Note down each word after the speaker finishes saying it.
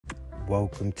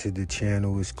welcome to the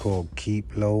channel. It's called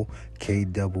Keep Low,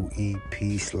 KEEP/LO.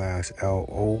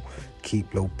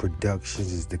 Keep Low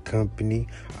Productions is the company.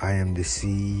 I am the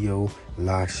CEO,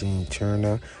 Lasheen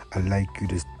Turner. I'd like you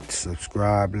to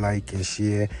subscribe, like, and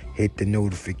share. Hit the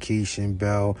notification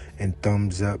bell and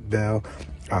thumbs up bell.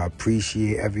 I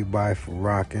appreciate everybody for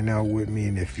rocking out with me.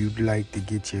 And if you'd like to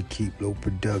get your Keep Low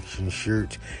Production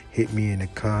shirts, hit me in the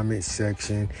comment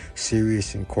section.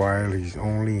 Serious inquiries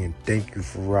only. And thank you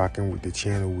for rocking with the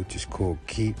channel, which is called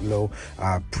Keep Low.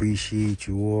 I appreciate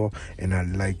you all, and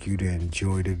I'd like you to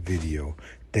enjoy the video.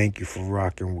 Thank you for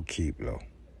rocking with Keep Low.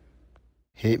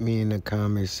 Hit me in the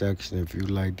comment section if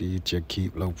you'd like to get your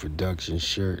Keep Low Production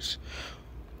shirts.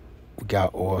 We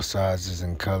got all sizes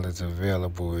and colors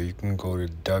available. You can go to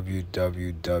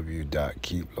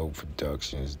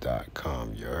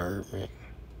www.keeplowproductions.com. You heard me?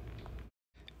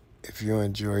 If you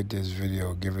enjoyed this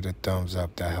video, give it a thumbs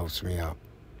up. That helps me out.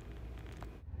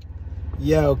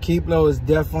 Yo, Keep Low is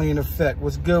definitely in effect.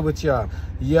 What's good with y'all?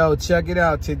 Yo, check it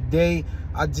out. Today,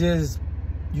 I just,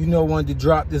 wanted to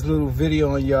drop this little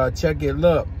video on y'all. Check it.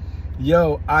 Look.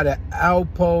 Yo, out of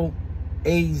Alpo,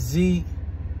 AZ,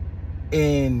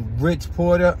 and Rich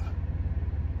Porter,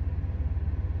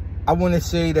 I want to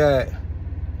say that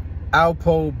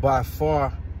Alpo by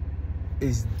far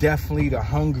is definitely the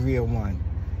hungrier one.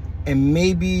 And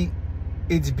maybe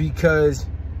it's because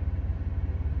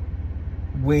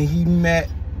when he met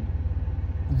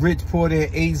Rich Porter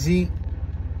and AZ,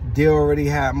 they already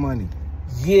had money.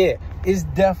 Yeah, it's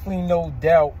definitely no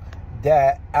doubt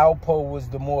that Alpo was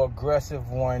the more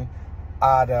aggressive one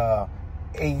out of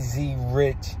AZ,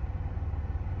 Rich,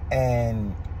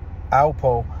 and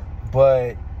Alpo,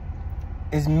 but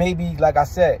it's maybe, like I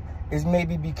said, it's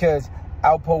maybe because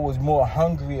Alpo was more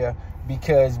hungrier,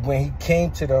 because when he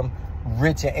came to them,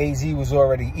 Rich and AZ was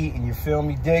already eating. You feel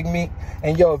me? Dig me?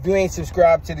 And yo, if you ain't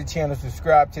subscribed to the channel,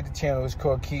 subscribe to the channel. It's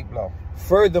called Keep Low.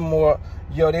 Furthermore,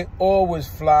 yo, they always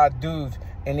fly dudes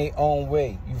in their own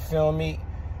way. You feel me?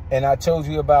 And I told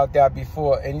you about that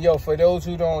before. And yo, for those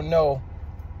who don't know,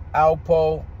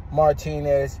 Alpo,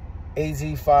 Martinez, AZ,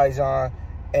 FAISON,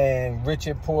 and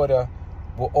Richard Porter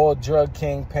were all drug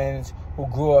kingpins who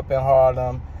grew up in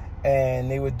Harlem, and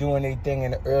they were doing their thing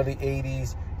in the early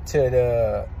 80s to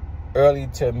the early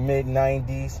to mid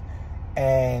 90s,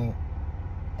 and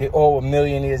they all were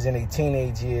millionaires in their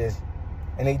teenage years,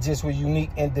 and they just were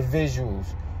unique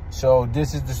individuals. So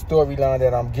this is the storyline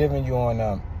that I'm giving you on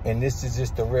them, and this is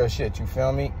just the real shit. You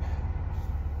feel me?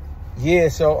 Yeah.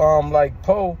 So like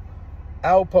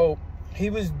Alpo, he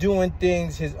was doing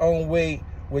things his own way,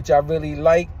 which I really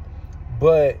like.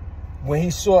 But when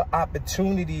he saw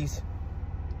opportunities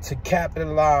to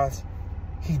capitalize,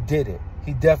 he did it.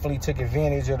 He definitely took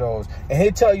advantage of those. And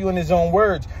he'll tell you in his own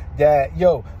words that,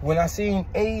 yo, when I seen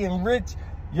A and Rich,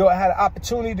 yo, I had an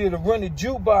opportunity to run a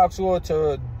jukebox or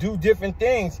to do different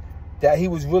things, that he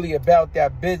was really about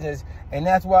that business. And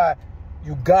that's why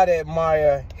you gotta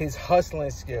admire his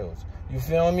hustling skills. You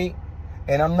feel me?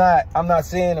 And I'm not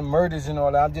saying the murders and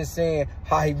all that. I'm just saying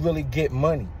how he really get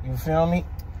money. You feel me?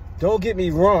 Don't get me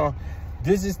wrong.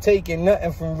 This is taking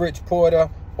nothing from Rich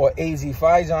Porter or AZ,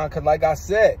 FAISON, because like I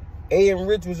said, A and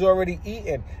Rich was already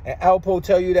eating. And Alpo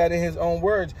tell you that in his own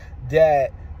words,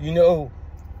 that,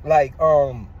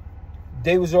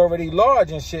 they was already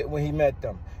large and shit when he met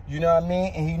them. You know what I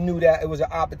mean? And he knew that it was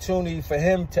an opportunity for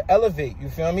him to elevate. You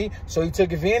feel me? So he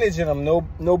took advantage of them.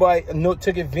 Nobody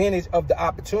took advantage of the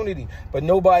opportunity, but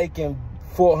nobody can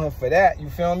fault him for that. You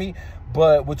feel me?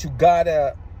 But what you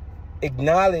gotta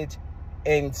acknowledge,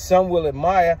 and some will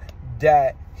admire,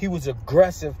 that he was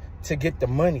aggressive to get the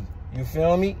money. You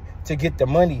feel me? To get the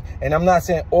money. And I'm not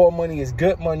saying all money is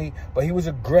good money, but he was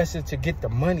aggressive to get the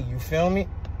money. You feel me?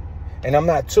 And I'm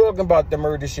not talking about the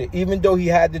murder shit. Even though he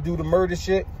had to do the murder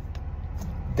shit,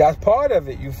 that's part of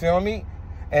it. You feel me?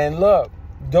 And look,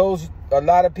 a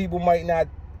lot of people might not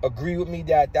agree with me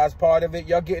that that's part of it.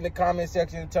 Y'all get in the comment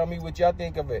section and tell me what y'all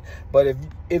think of it. But if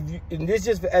you, and this is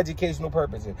just for educational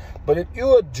purposes, but if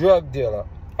you're a drug dealer,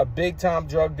 a big time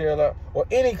drug dealer, or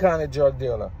any kind of drug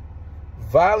dealer,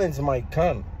 violence might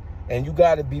come, and you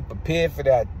got to be prepared for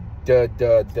that.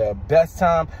 The best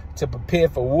time to prepare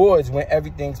for war is when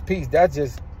everything's peace. That's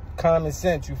just common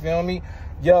sense. You feel me?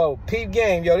 Yo, peep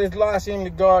game. Yo, this Lasheen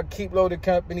the Guard, Keep Low the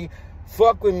company.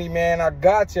 Fuck with me, man. I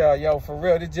got y'all. Yo, for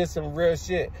real. This just some real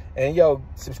shit. And yo,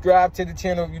 subscribe to the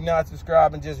channel if you're not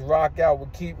subscribing. Just rock out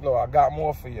with Keep Low. I got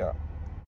more for y'all.